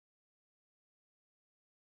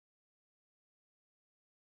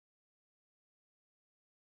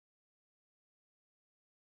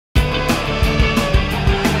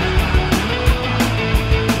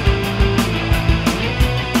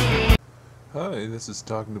Hi, this is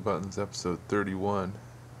Talking to Buttons, episode 31.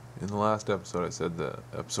 In the last episode, I said the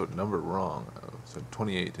episode number wrong. I said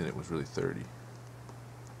 28, and it was really 30.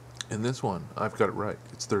 In this one, I've got it right.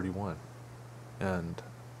 It's 31. And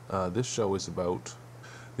this show is about...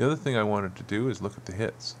 The other thing I wanted to do is look at the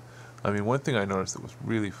hits. I mean, one thing I noticed that was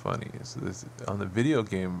really funny is this, on the video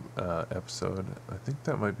game episode, I think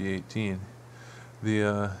that might be 18,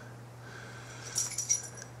 there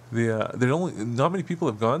only not many people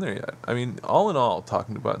have gone there yet. I mean, all in all,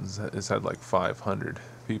 Talking to Buttons has had like 500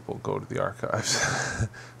 people go to the archives,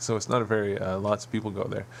 so it's not a very lots of people go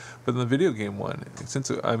there. But in the video game one,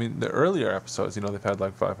 since I mean the earlier episodes, they've had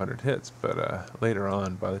like 500 hits, but later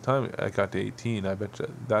on, by the time I got to 18, I bet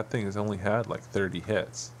you that thing has only had like 30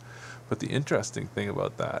 hits. But the interesting thing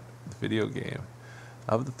about that, the video game,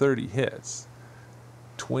 of the 30 hits,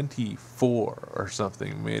 24 or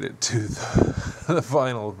something made it to the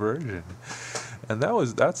final version, and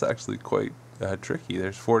that's actually quite tricky.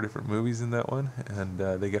 There's 4 different movies in that one, and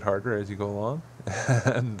they get harder as you go along,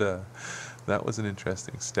 and that was an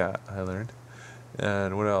interesting stat I learned.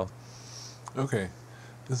 And what else? Okay,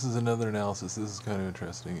 this is another analysis. This is kind of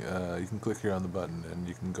interesting. You can click here on the button and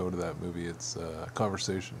you can go to that movie. It's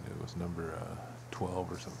Conversation. It was number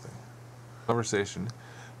 12 or something. Conversation.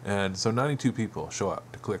 And so 92 people show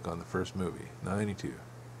up to click on the first movie. 92.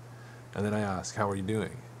 And then I ask, how are you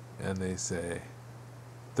doing? And they say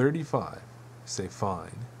 35 say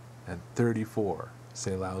fine, and 34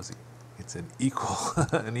 say lousy. It's an equal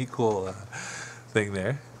thing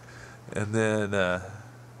there. And then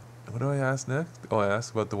what do I ask next? Oh, I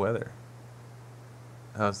ask about the weather.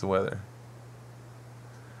 How's the weather?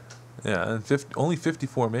 Yeah, and only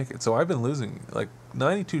 54 make it. So I've been losing. Like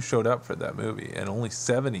 92 showed up for that movie, and only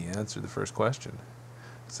 70 answered the first question.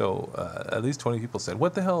 So at least 20 people said,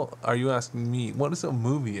 "What the hell are you asking me? What is a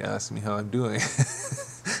movie asking me how I'm doing?"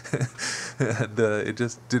 And it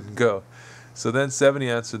just didn't go. So then 70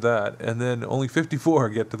 answered that, and then only 54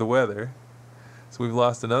 get to the weather. So we've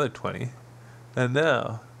lost another 20, and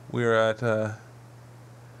now we're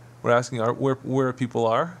asking where people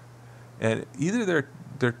are, and either they're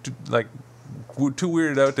too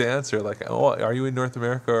weirded out to answer, like, oh, are you in North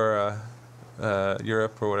America or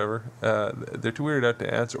Europe or whatever? They're too weirded out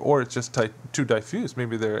to answer, or it's just too diffuse.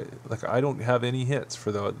 Maybe they're like, I don't have any hits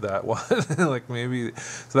for that one. Like maybe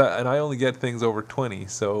so that, and I only get things over 20.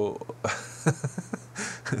 So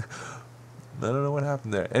I don't know what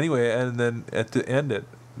happened there. Anyway, and then to end it,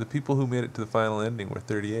 the people who made it to the final ending were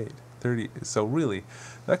 38. 30. So really,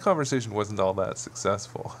 that conversation wasn't all that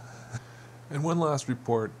successful. And one last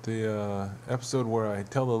report, the episode where I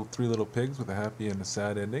tell the 3 little pigs with a happy and a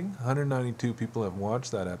sad ending. 192 people have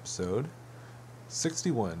watched that episode.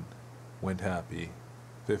 61 went happy.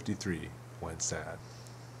 53 went sad.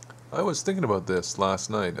 I was thinking about this last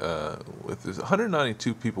night. With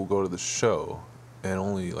 192 people go to the show, and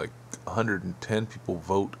only like 110 people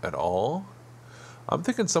vote at all. I'm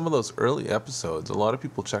thinking some of those early episodes, a lot of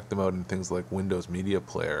people check them out in things like Windows Media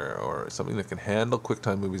Player or something that can handle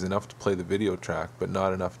QuickTime movies enough to play the video track, but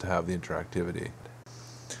not enough to have the interactivity.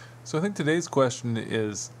 So I think today's question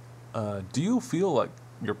is, do you feel like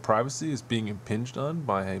your privacy is being impinged on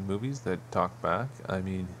by movies that talk back? I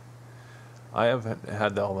mean, I haven't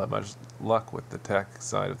had all that much luck with the tech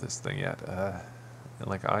side of this thing yet. I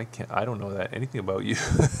don't know anything about you.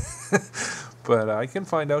 But I can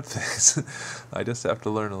find out things. I just have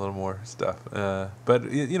to learn a little more stuff. But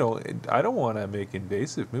I don't want to make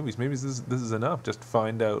invasive movies. Maybe this is enough just to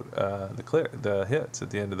find out the hits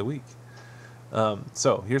at the end of the week.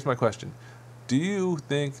 So here's my question: do you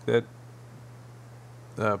think that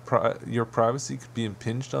your privacy could be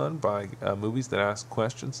impinged on by movies that ask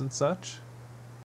questions and such?